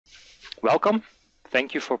Welcome.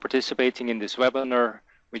 Thank you for participating in this webinar,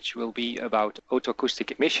 which will be about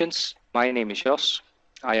otoacoustic emissions. My name is Jos.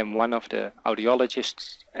 I am one of the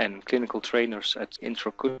audiologists and clinical trainers at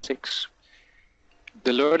Otoacoustics.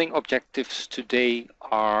 The learning objectives today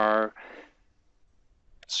are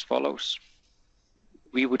as follows.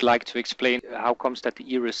 We would like to explain how comes that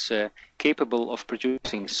the ear is capable of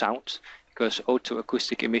producing sound, because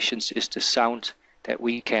otoacoustic emissions is the sound that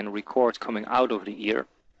we can record coming out of the ear.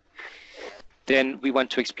 Then we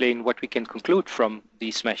want to explain what we can conclude from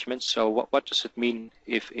these measurements. So what does it mean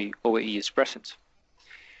if a OAE is present?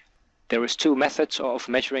 There is two methods of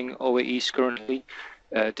measuring OAEs currently,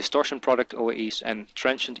 distortion product OAEs and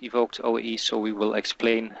transient evoked OAEs. So we will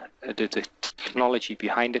explain the technology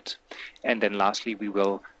behind it. And then lastly, we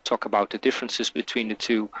will talk about the differences between the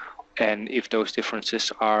two and if those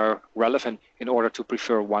differences are relevant in order to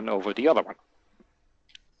prefer one over the other one.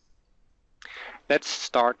 Let's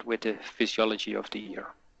start with the physiology of the ear.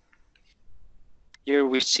 Here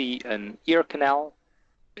we see an ear canal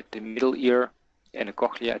with the middle ear and a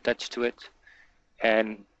cochlea attached to it.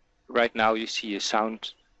 And right now you see a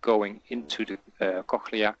sound going into the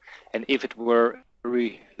cochlea. And if it were a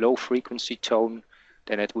very low frequency tone,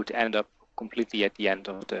 then it would end up completely at the end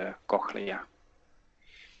of the cochlea.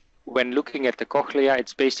 When looking at the cochlea,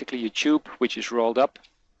 it's basically a tube which is rolled up.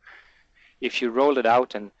 If you roll it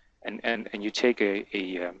out and you take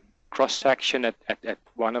a cross section at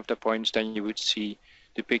one of the points, then you would see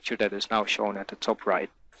the picture that is now shown at the top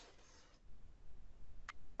right.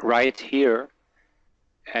 Right here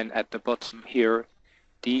and at the bottom here,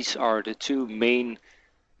 these are the two main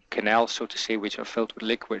canals, so to say, which are filled with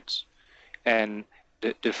liquids. And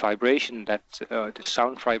the vibration that the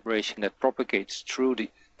sound vibration that propagates through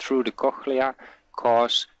the cochlea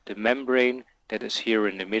cause the membrane that is here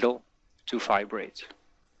in the middle to vibrate.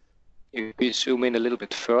 If we zoom in a little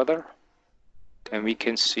bit further, then we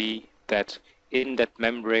can see that in that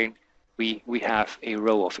membrane we have a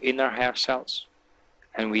row of inner hair cells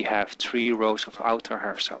and we have 3 rows of outer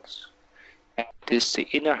hair cells. And it is the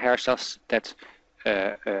inner hair cells that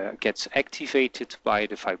gets activated by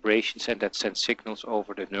the vibrations and that sends signals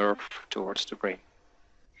over the nerve towards the brain.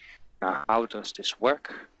 Now, how does this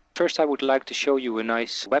work? First, I would like to show you a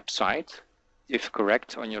nice website. If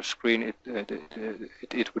correct on your screen,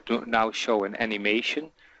 it would now show an animation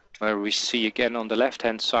where we see again on the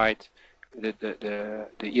left-hand side the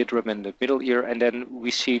eardrum and the middle ear, and then we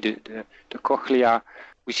see the cochlea.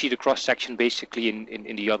 We see the cross section basically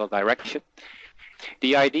in the other direction.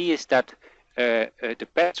 The idea is that the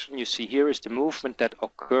pattern you see here is the movement that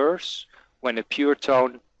occurs when a pure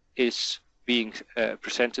tone is being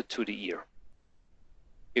presented to the ear.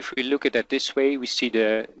 If we look at it this way, we see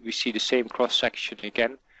the same cross section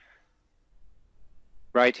again.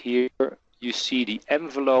 Right here, you see the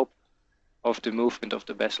envelope of the movement of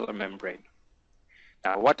the basilar membrane.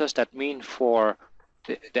 Now, what does that mean for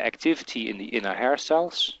the activity in the inner hair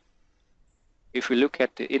cells? If we look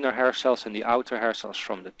at the inner hair cells and the outer hair cells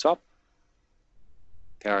from the top,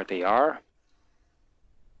 there they are.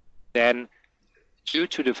 Then, due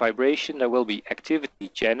to the vibration, there will be activity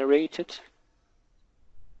generated.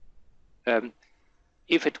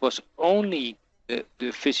 If it was only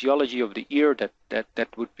the physiology of the ear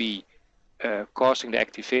that would be causing the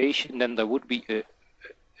activation, then there would be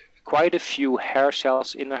quite a few hair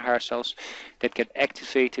cells, inner hair cells, that get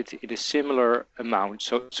activated in a similar amount.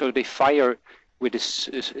 So they fire with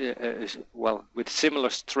with similar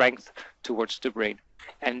strength towards the brain.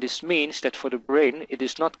 And this means that for the brain, it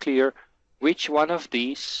is not clear which one of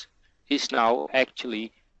these is now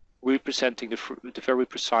actually representing the very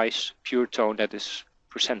precise pure tone that is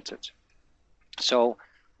presented. So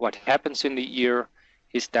what happens in the ear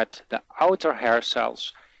is that the outer hair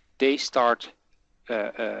cells, they start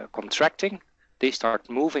contracting, they start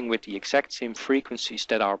moving with the exact same frequencies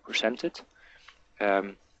that are presented.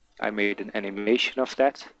 I made an animation of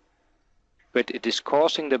that, but it is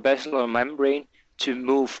causing the basilar membrane to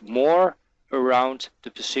move more around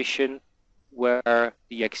the position where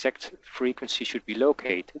the exact frequency should be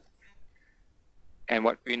located. And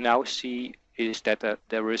what we now see is that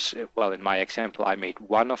there is, well, in my example, I made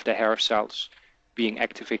one of the hair cells being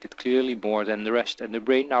activated clearly more than the rest. And the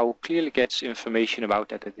brain now clearly gets information about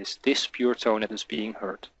that it is this pure tone that is being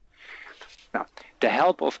heard. Now, the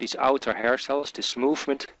help of these outer hair cells, this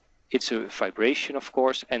movement, it's a vibration, of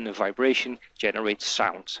course, and the vibration generates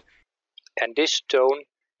sound. And this tone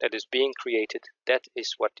that is being created, that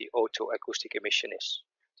is what the otoacoustic emission is.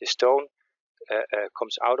 This tone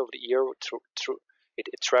comes out of the ear through it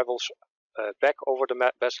travels back over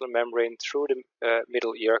the basilar membrane through the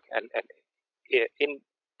middle ear, and in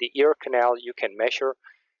the ear canal you can measure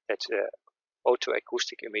that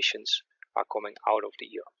otoacoustic emissions are coming out of the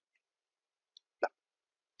ear. Now,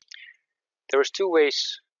 there is two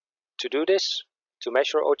ways to do this, to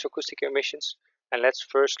measure otoacoustic emissions, and let's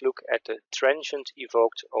first look at the transient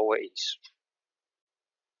evoked OAEs.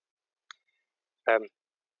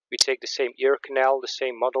 We take the same ear canal, the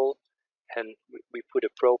same model, and we put a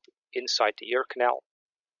probe inside the ear canal.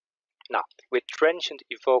 Now, with transient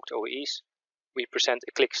evoked OAEs, we present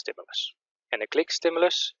a click stimulus. And a click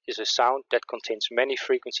stimulus is a sound that contains many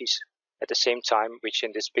frequencies at the same time, which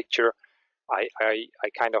in this picture I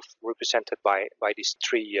kind of represented by these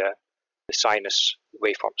three sinus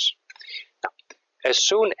waveforms. Now, as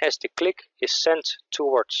soon as the click is sent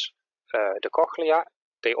towards the cochlea,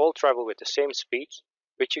 they all travel with the same speed,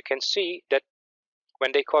 but you can see that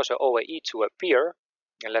when they cause an OAE to appear,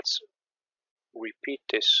 and let's repeat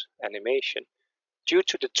this animation, due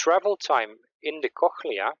to the travel time in the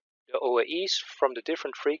cochlea, the OAEs from the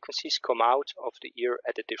different frequencies come out of the ear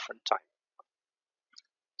at a different time.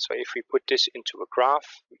 So if we put this into a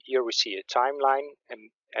graph, here we see a timeline,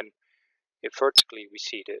 and vertically we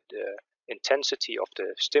see the intensity of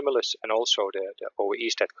the stimulus and also the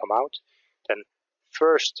OAEs that come out. Then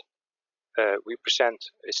first we present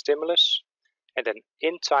a stimulus, and then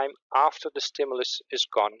in time after the stimulus is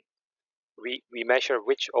gone, we measure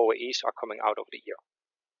which OAEs are coming out of the ear.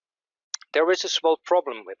 There is a small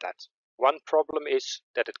problem with that. One problem is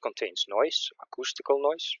that it contains noise, acoustical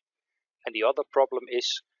noise, and the other problem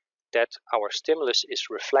is that our stimulus is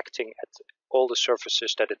reflecting at all the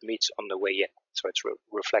surfaces that it meets on the way in. So it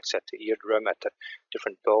reflects at the eardrum, at the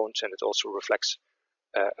different bones, and it also reflects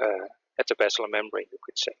at the basilar membrane, you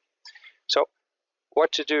could say. So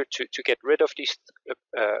what to do to get rid of these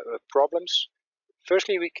problems?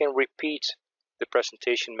 Firstly, we can repeat the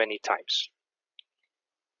presentation many times.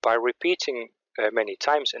 By repeating many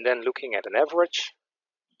times and then looking at an average,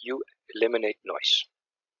 you eliminate noise.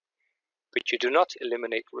 But you do not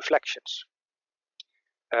eliminate reflections.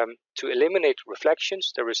 To eliminate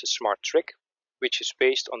reflections, there is a smart trick, which is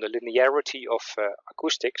based on the linearity of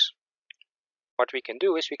acoustics. What we can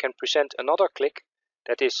do is we can present another click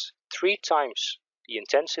that is 3 times the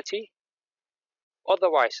intensity,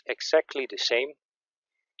 otherwise exactly the same,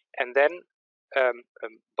 and then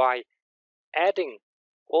by adding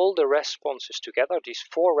all the responses together, these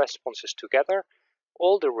 4 responses together,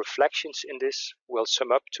 all the reflections in this will sum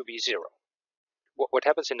up to be 0. What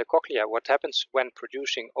happens in the cochlea, what happens when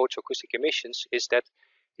producing otoacoustic emissions is that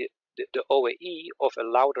the OAE of a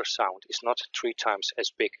louder sound is not 3 times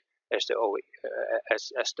as big as the OAE,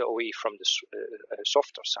 as the OAE from the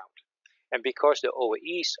softer sound. And because the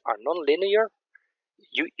OAEs are non-linear,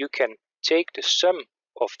 you can take the sum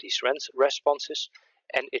of these responses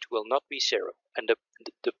and it will not be 0. And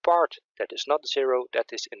the part that is not 0, that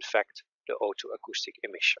is in fact the otoacoustic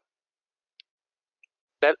emission.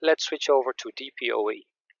 Let's switch over to DPOAE.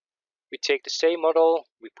 We take the same model,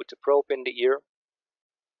 we put the probe in the ear.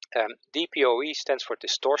 DPOAE stands for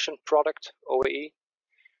distortion product OAE.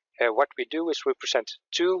 What we do is we present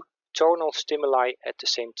 2 tonal stimuli at the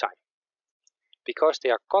same time. Because they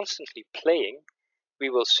are constantly playing, we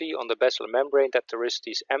will see on the basilar membrane that there is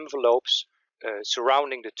these envelopes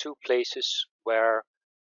surrounding the 2 places where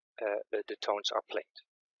the tones are played.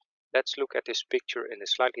 Let's look at this picture in a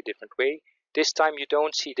slightly different way. This time you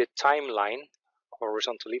don't see the timeline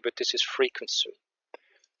horizontally, but this is frequency.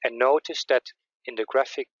 And notice that in the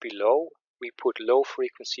graphic below, we put low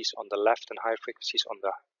frequencies on the left and high frequencies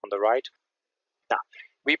on the right. Now,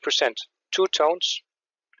 we present 2 tones.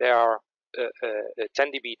 There are a 10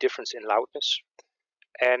 dB difference in loudness.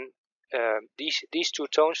 And these 2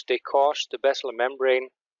 tones, they cause the basilar membrane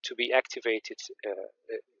to be activated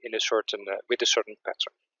in a certain with a certain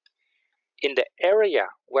pattern. In the area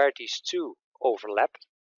where these 2 overlap,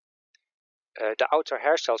 the outer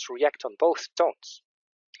hair cells react on both tones.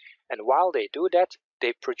 And while they do that,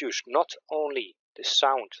 they produce not only the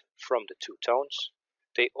sound from the 2 tones,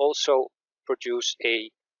 they also produce a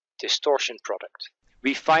distortion product.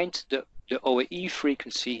 We find the OAE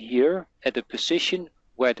frequency here at a position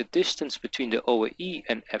where the distance between the OAE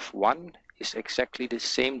and F1 is exactly the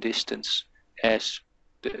same distance as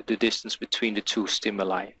the distance between the 2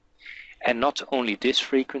 stimuli. And not only this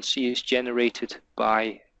frequency is generated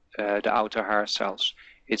by the outer hair cells,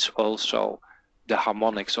 it's also the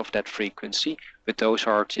harmonics of that frequency, but those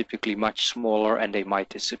are typically much smaller and they might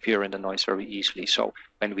disappear in the noise very easily. So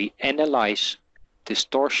when we analyze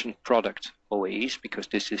distortion product OAEs, because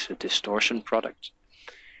this is a distortion product,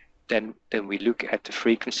 then we look at the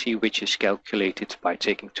frequency, which is calculated by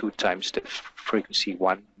taking 2 times the frequency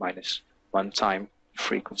 1 minus 1 time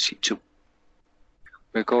frequency 2.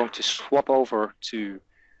 We're going to swap over to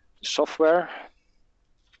the software.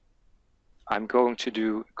 I'm going to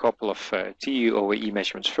do a couple of TEOAE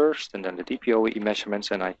measurements first, and then the DPOAE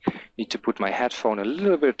measurements, and I need to put my headphone a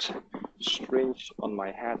little bit straight on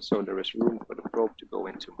my head so there is room for the probe to go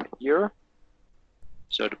into my ear.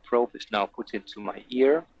 So the probe is now put into my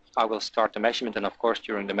ear. I will start the measurement, and of course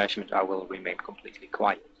during the measurement I will remain completely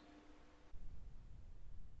quiet.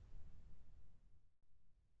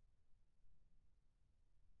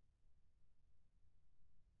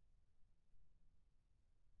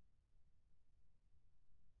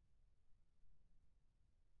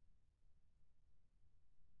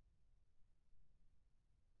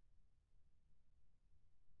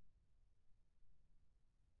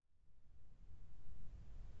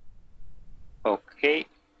 Okay,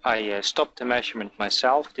 I stopped the measurement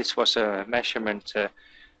myself. This was a measurement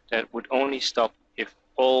that would only stop if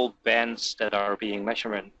all bands that are being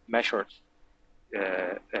measured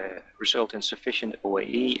result in sufficient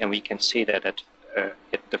OAE, and we can see that at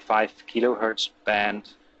the 5 kilohertz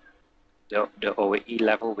band, the OAE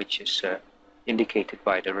level, which is indicated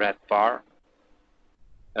by the red bar,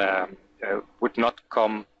 would not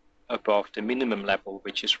come above the minimum level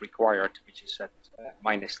which is required, which is at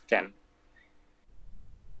minus 10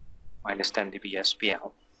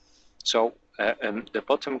 dBSPL. So the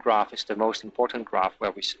bottom graph is the most important graph where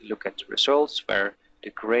we look at the results, where the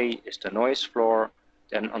gray is the noise floor.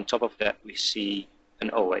 Then on top of that we see an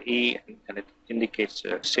OAE, and it indicates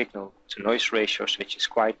a signal to noise ratios which is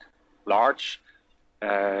quite large.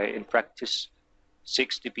 In practice,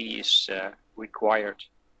 6 dB is required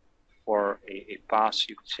for a pass,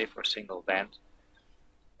 you could say, for a single band.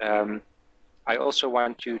 I also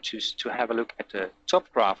want you to have a look at the top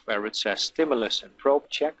graph where it says stimulus and probe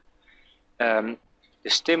check. The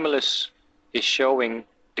stimulus is showing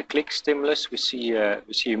the click stimulus. We see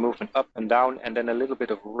a movement up and down, and then a little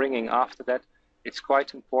bit of ringing after that. It's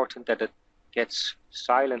quite important that it gets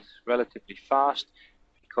silent relatively fast,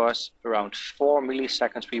 because around 4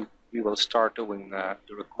 milliseconds we will start doing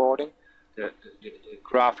the recording. The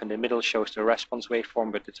graph in the middle shows the response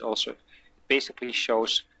waveform, but it also basically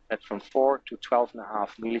shows that from 4 to 12.5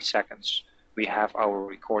 milliseconds we have our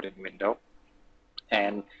recording window.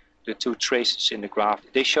 And the two traces in the graph,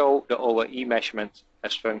 they show the OAE measurement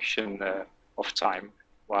as function of time,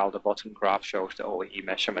 while the bottom graph shows the OAE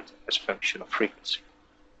measurement as function of frequency.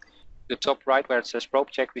 The top right, where it says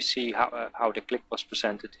probe check, we see how the click was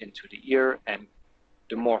presented into the ear, and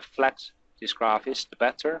the more flat this graph is, the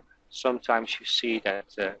better. Sometimes you see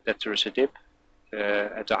that there is a dip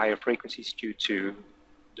at the higher frequencies due to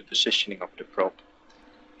the positioning of the probe.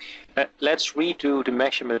 Let's redo the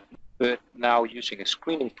measurement, but now using a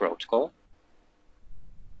screening protocol,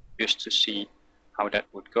 just to see how that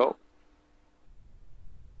would go.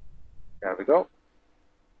 There we go.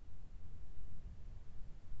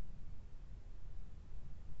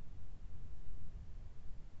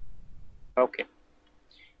 Okay.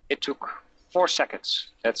 It took 4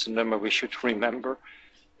 seconds. That's a number we should remember,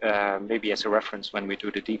 maybe as a reference when we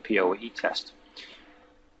do the DPOAE test.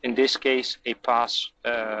 In this case, a pass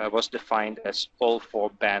was defined as all 4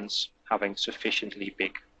 bands having sufficiently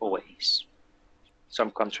big OAEs. Some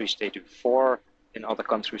countries they do 4, in other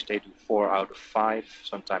countries they do 4 out of 5,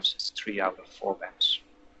 sometimes it's 3 out of 4 bands.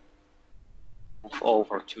 Move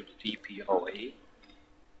over to the DPOAE.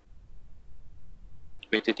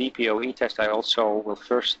 With the DPOAE test, I also will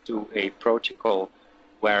first do a protocol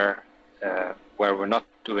where we're not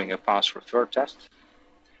doing a pass refer test.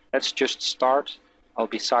 Let's just start. I'll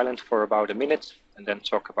be silent for about a minute and then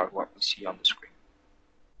talk about what we see on the screen.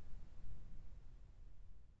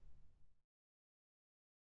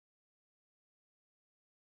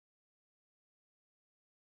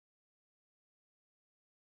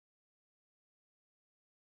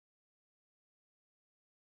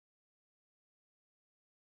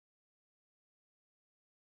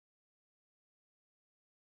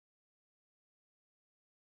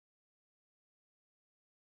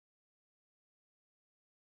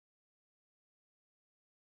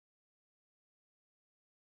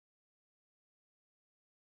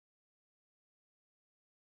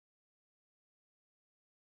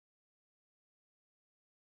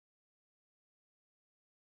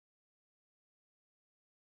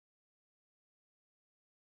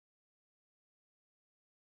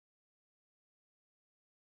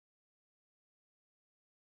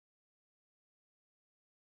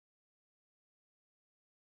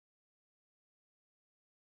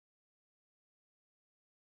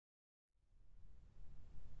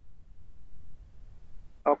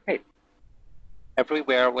 Okay.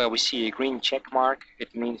 Everywhere where we see a green check mark,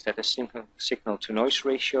 it means that the signal to noise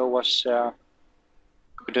ratio was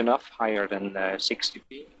good enough, higher than 6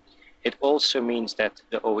 dB. It also means that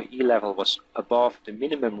the OAE level was above the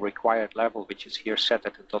minimum required level, which is here set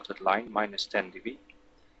at the dotted line, minus 10 dB.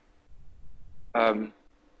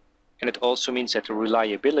 And it also means that the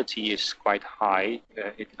reliability is quite high.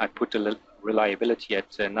 I put the reliability at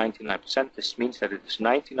 99%. This means that it is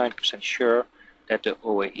 99% sure that the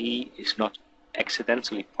OAE is not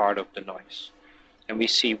accidentally part of the noise. And we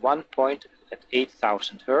see one point at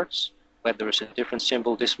 8,000 Hertz, where there is a different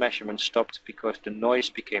symbol. This measurement stopped because the noise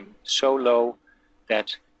became so low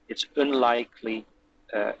that it's unlikely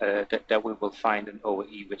that we will find an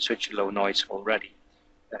OAE with such a low noise already.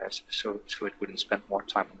 So it wouldn't spend more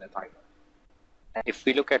time on that either. If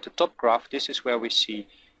we look at the top graph, this is where we see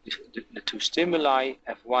the two stimuli,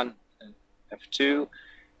 F1 and F2,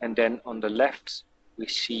 and then on the left we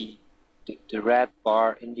see the red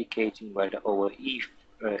bar indicating where the OAE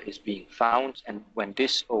is being found, and when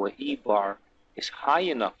this OAE bar is high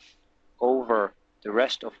enough over the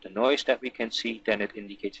rest of the noise that we can see, then it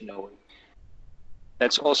indicates an OAE.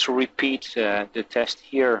 Let's also repeat the test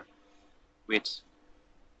here with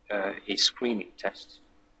a screening test.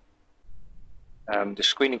 The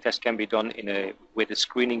screening test can be done with a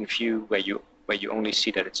screening view where you only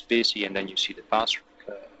see that it's busy and then you see the pass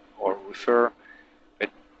or refer.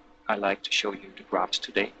 But I like to show you the graphs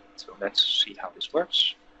today. So let's see how this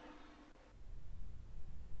works.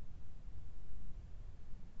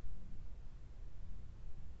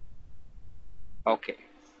 Okay,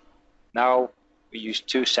 now we use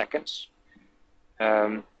 2 seconds.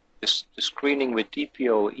 The screening with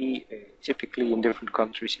DPOAE, typically in different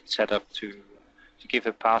countries, it's set up to give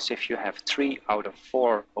a pass if you have 3 out of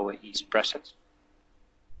 4 OAEs present.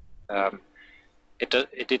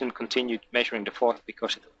 It didn't continue measuring the 4th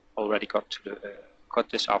because it already got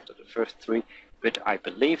this after the first 3. But I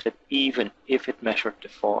believe that even if it measured the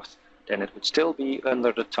 4th, then it would still be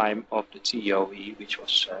under the time of the TEOAE, which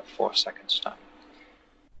was 4 seconds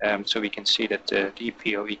time. So we can see that the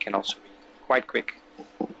DPOAE can also be quite quick.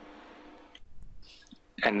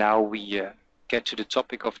 And now we get to the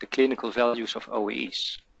topic of the clinical values of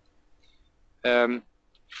OAEs.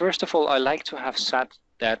 First of all, I like to have said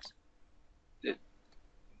that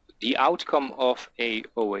the outcome of a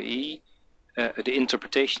OAE, the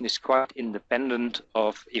interpretation is quite independent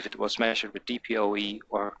of if it was measured with DPOAE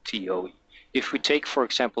or TEOAE. If we take, for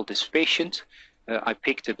example, this patient, I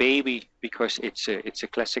picked a baby because it's a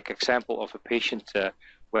classic example of a patient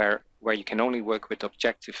where you can only work with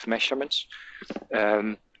objective measurements.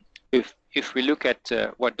 If we look at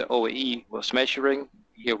what the OAE was measuring,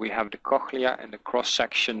 here we have the cochlea and the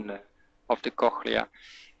cross-section of the cochlea,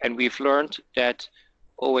 and we've learned that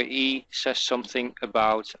OAE says something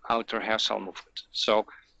about outer hair cell movement. So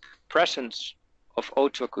presence of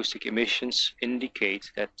otoacoustic emissions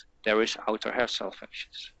indicate that there is outer hair cell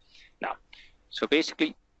functions. Now, so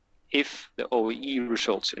basically, if the OAE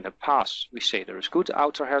results in a pass, we say there is good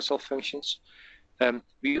outer hair cell functions.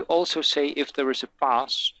 We also say if there is a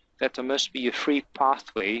pass, that there must be a free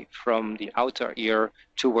pathway from the outer ear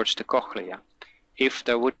towards the cochlea. If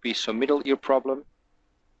there would be some middle ear problem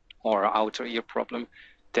or outer ear problem,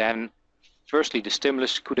 then firstly, the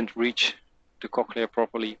stimulus couldn't reach the cochlea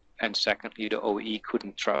properly, and secondly, the OAE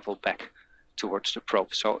couldn't travel back towards the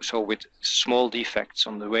probe. So with small defects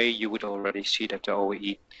on the way, you would already see that the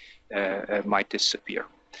OAE might disappear.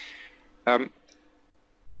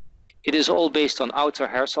 It is all based on outer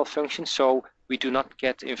hair cell function, so we do not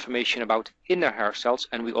get information about inner hair cells,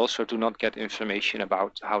 and we also do not get information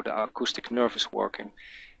about how the acoustic nerve is working.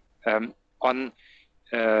 On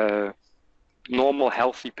normal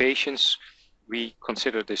healthy patients, we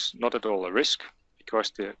consider this not at all a risk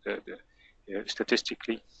because the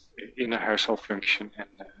statistically inner hair cell function and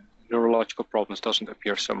neurological problems doesn't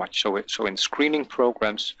appear so much. So in screening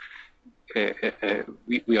programs,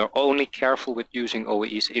 we are only careful with using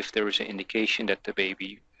OAEs if there is an indication that the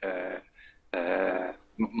baby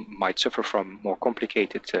might suffer from more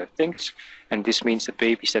complicated things, and this means that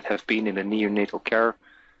babies that have been in the neonatal care,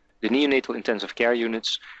 the neonatal intensive care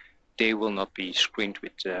units, they will not be screened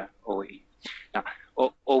with OAE. Now,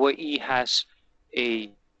 OAE has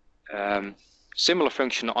a similar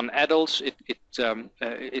function on adults.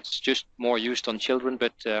 It's just more used on children,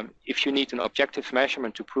 but if you need an objective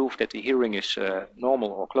measurement to prove that the hearing is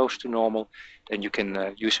normal or close to normal, then you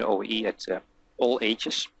can use an OAE at all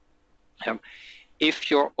ages.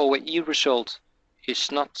 If your OAE result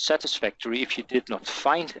is not satisfactory, if you did not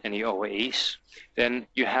find any OAEs, then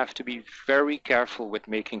you have to be very careful with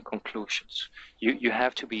making conclusions. You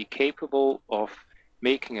have to be capable of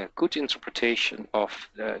making a good interpretation of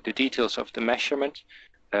the details of the measurement,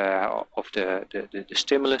 of the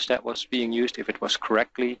stimulus that was being used, if it was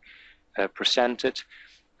correctly presented.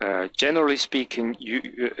 Generally speaking,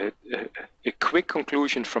 a quick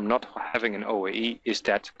conclusion from not having an OAE is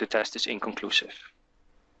that the test is inconclusive.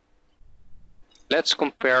 Let's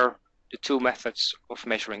compare the two methods of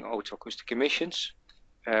measuring otoacoustic emissions.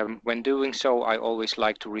 When doing so, I always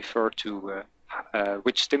like to refer to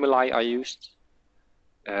which stimuli I used,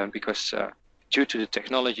 because due to the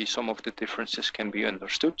technology, some of the differences can be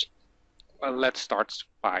understood. Well, let's start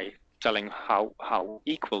by telling how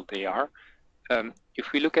equal they are.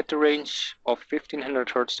 If we look at the range of 1500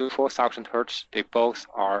 Hertz to 4000 Hertz, they both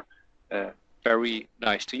are very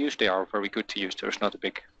nice to use. They are very good to use. There's not a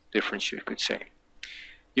big difference, you could say.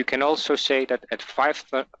 You can also say that at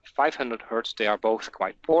 500 Hertz, they are both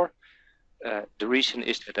quite poor. The reason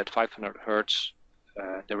is that at 500 Hertz,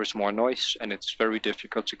 there is more noise, and it's very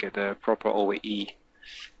difficult to get a proper OAE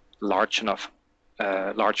large enough,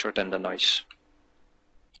 larger than the noise.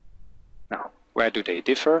 Now, where do they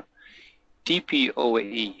differ?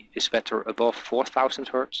 DPOAE is better above 4000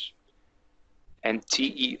 Hertz, and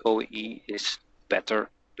TEOAE is better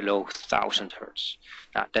below 1000 Hertz.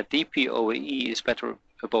 Now, that DPOAE is better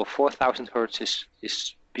above 4000 Hertz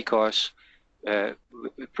is because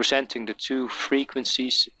presenting the two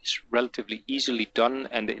frequencies is relatively easily done,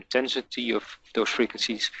 and the intensity of those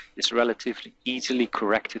frequencies is relatively easily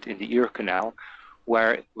corrected in the ear canal,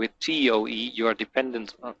 where with TEOE you are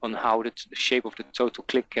dependent on how the shape of the total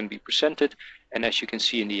click can be presented. And as you can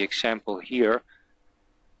see in the example here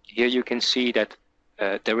you can see that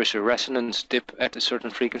there is a resonance dip at a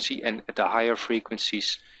certain frequency, and at the higher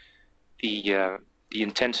frequencies the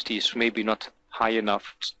intensity is maybe not high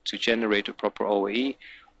enough to generate a proper OAE.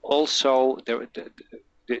 Also,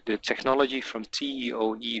 the technology from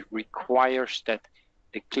TEOE requires that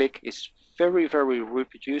the click is very, very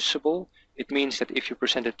reproducible. It means that if you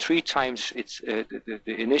present it 3 times its the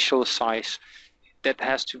initial size, that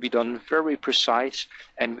has to be done very precise,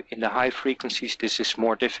 and in the high frequencies this is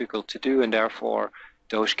more difficult to do, and therefore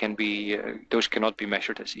those cannot be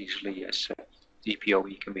measured as easily as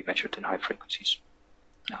DPOE can be measured in high frequencies.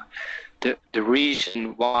 Now, the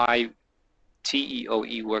reason why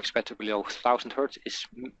TEOE works better below 1000 Hertz is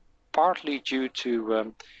partly due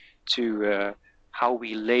to how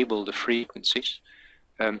we label the frequencies.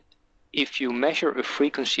 If you measure a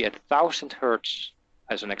frequency at 1000 Hertz,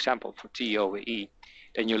 as an example for TEOE,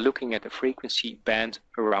 then you're looking at a frequency band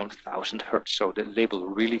around 1000 Hertz. So the label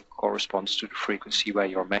really corresponds to the frequency where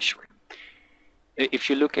you're measuring. If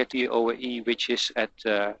you look at the OAE, which is at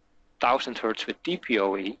 1000 Hertz with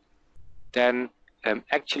DPOE, then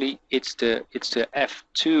actually it's the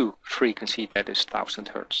F2 frequency that is 1000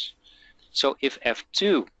 Hertz. So if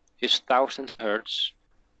F2 is 1000 Hertz,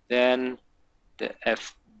 then the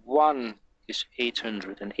F1 is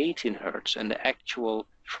 818 Hertz, and the actual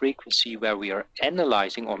frequency where we are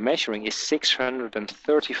analyzing or measuring is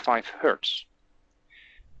 635 Hertz.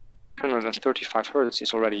 635 Hertz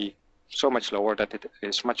is already so much lower that it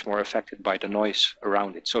is much more affected by the noise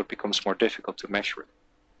around it, so it becomes more difficult to measure it.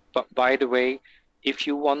 But by the way, if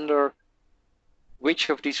you wonder which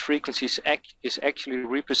of these frequencies is actually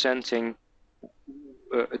representing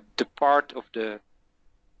the part of the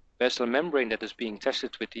basilar membrane that is being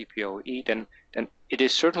tested with DPOE, then it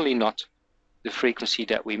is certainly not the frequency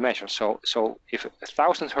that we measure. So if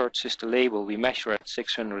 1000 Hertz is the label, we measure at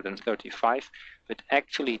 635, but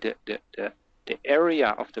actually the area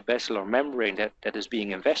of the basilar membrane that is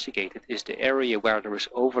being investigated is the area where there is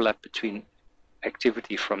overlap between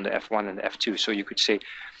activity from the F1 and the F2. So you could say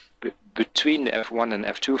between the F1 and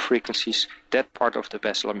F2 frequencies, that part of the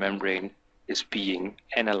basilar membrane is being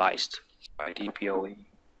analyzed by DPOE.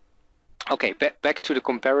 Okay, back to the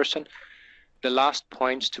comparison. The last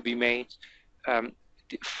points to be made.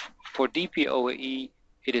 For DPOAE,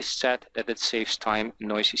 it is said that it saves time in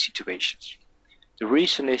noisy situations. The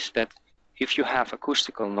reason is that if you have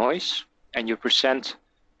acoustical noise and you present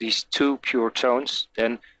these two pure tones,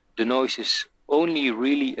 then the noise is only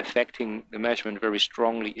really affecting the measurement very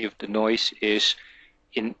strongly if the noise is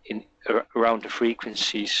around the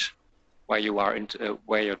frequencies where you are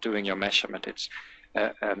where you're doing your measurement. It's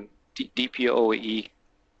DPOAE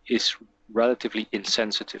is relatively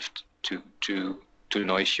insensitive to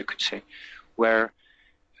noise, you could say, where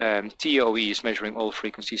TEOE is measuring all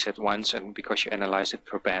frequencies at once, and because you analyze it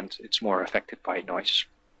per band, it's more affected by noise.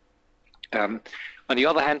 On the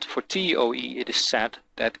other hand, for TEOE, it is said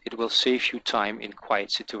that it will save you time in quiet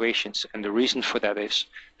situations, and the reason for that is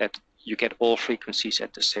that you get all frequencies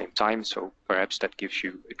at the same time, so perhaps that gives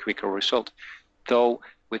you a quicker result. Though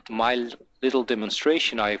with my little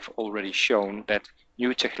demonstration, I've already shown that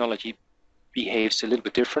new technology behaves a little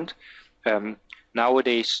bit different.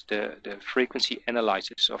 Nowadays, the frequency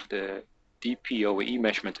analysis of the DPOAE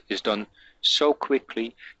measurement is done so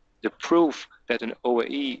quickly. The proof that an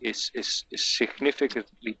OAE is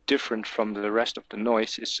significantly different from the rest of the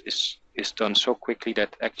noise is done so quickly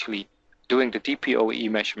that actually doing the DPOAE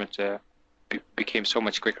measurement became so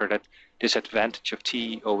much quicker that this advantage of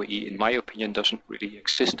TEOAE, in my opinion, doesn't really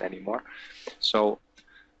exist anymore. So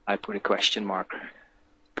I put a question mark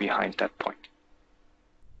behind that point.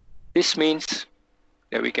 This means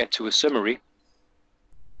that we get to a summary.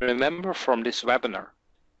 Remember from this webinar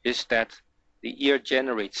is that the ear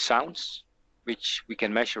generates sounds which we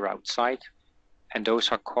can measure outside, and those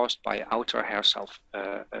are caused by outer hair cell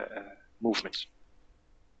movements.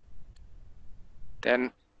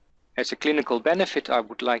 Then, as a clinical benefit, I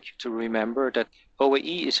would like you to remember that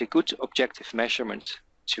OAE is a good objective measurement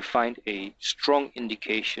to find a strong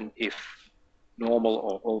indication if normal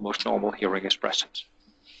or almost normal hearing is present.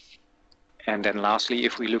 And then lastly,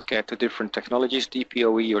 if we look at the different technologies,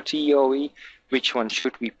 DPOAE or TEOAE, which one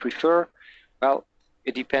should we prefer? Well,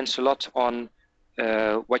 it depends a lot on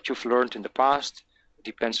what you've learned in the past. It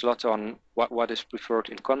depends a lot on what is preferred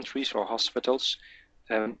in countries or hospitals.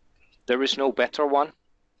 There is no better one.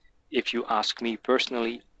 If you ask me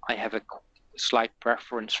personally, I have a slight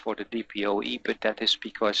preference for the DPOAE, but that is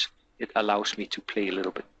because it allows me to play a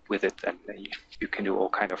little bit with it, and you can do all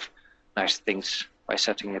kind of nice things by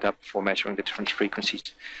setting it up for measuring the different frequencies.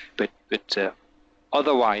 But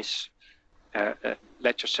otherwise,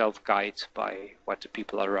 let yourself guide by what the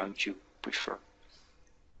people around you prefer.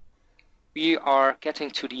 We are getting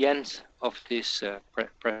to the end of this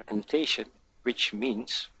presentation, which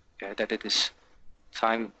means that it is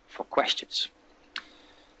time for questions.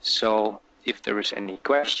 So if there is any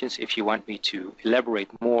questions, if you want me to elaborate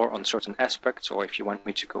more on certain aspects, or if you want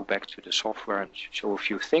me to go back to the software and show a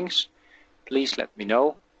few things, please let me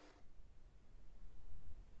know.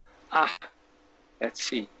 Let's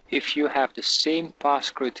see. If you have the same pass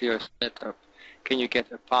criteria set up, can you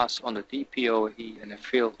get a pass on the DPOAE and a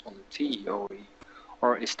fail on the TEOAE?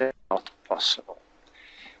 Or is that not possible?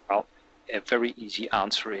 Well, a very easy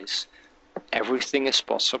answer is everything is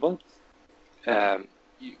possible.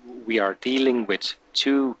 We are dealing with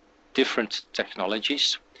two different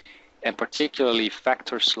technologies, and particularly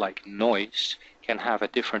factors like noise can have a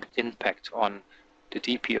different impact on the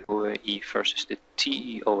DPOAE versus the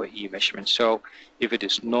TEOAE measurement. So if it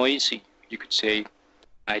is noisy, you could say,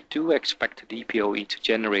 I do expect the DPOAE to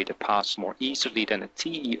generate a pass more easily than a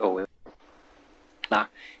TEOAE. Now,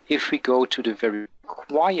 if we go to the very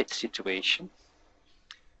quiet situation,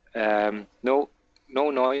 no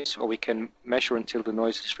noise, or we can measure until the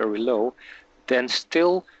noise is very low, then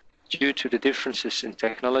still, due to the differences in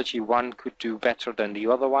technology, one could do better than the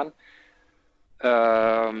other one.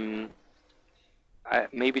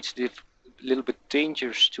 Maybe it's a little bit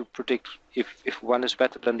dangerous to predict if one is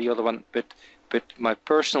better than the other one, but my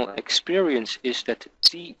personal experience is that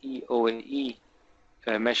the TEOAE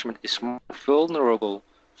measurement is more vulnerable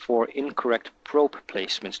for incorrect probe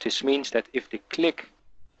placements. This means that if the click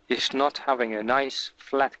is not having a nice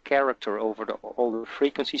flat character over all the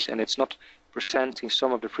frequencies, and it's not presenting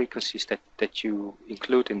some of the frequencies that you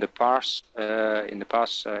include in the pass, in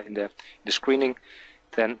the screening,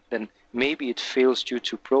 then maybe it fails due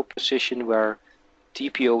to probe position, where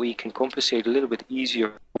DPOAE can compensate a little bit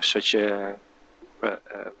easier for such a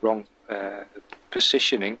wrong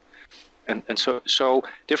positioning, and so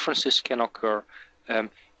differences can occur.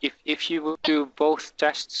 If you will do both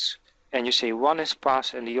tests and you say one is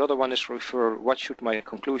pass and the other one is refer, what should my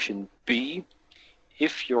conclusion be?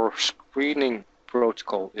 If your screening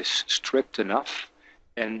protocol is strict enough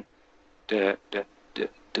and the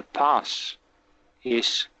pass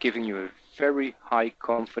is giving you a very high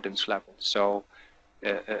confidence level, so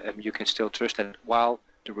you can still trust that, while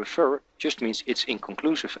the refer just means it's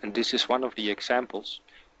inconclusive. And this is one of the examples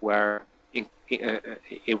where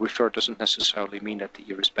a refer doesn't necessarily mean that the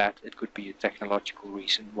ear is bad. It could be a technological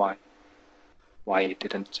reason why it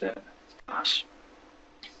didn't pass.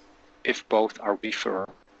 If both are refer,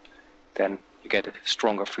 then you get a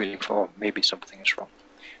stronger feeling for maybe something is wrong.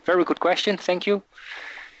 Very good question, thank you.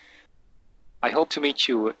 I hope to meet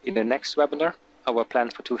you in the next webinar. Our plan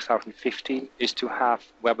for 2015 is to have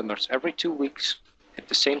webinars every 2 weeks at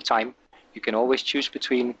the same time. You can always choose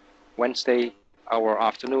between Wednesday, our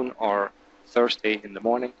afternoon, or Thursday in the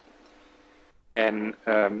morning. And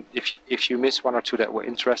if you miss one or two that were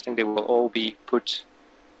interesting, they will all be put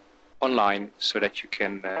online so that you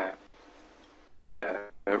can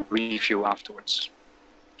review afterwards.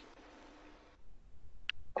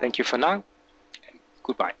 Thank you for now, and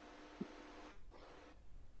goodbye.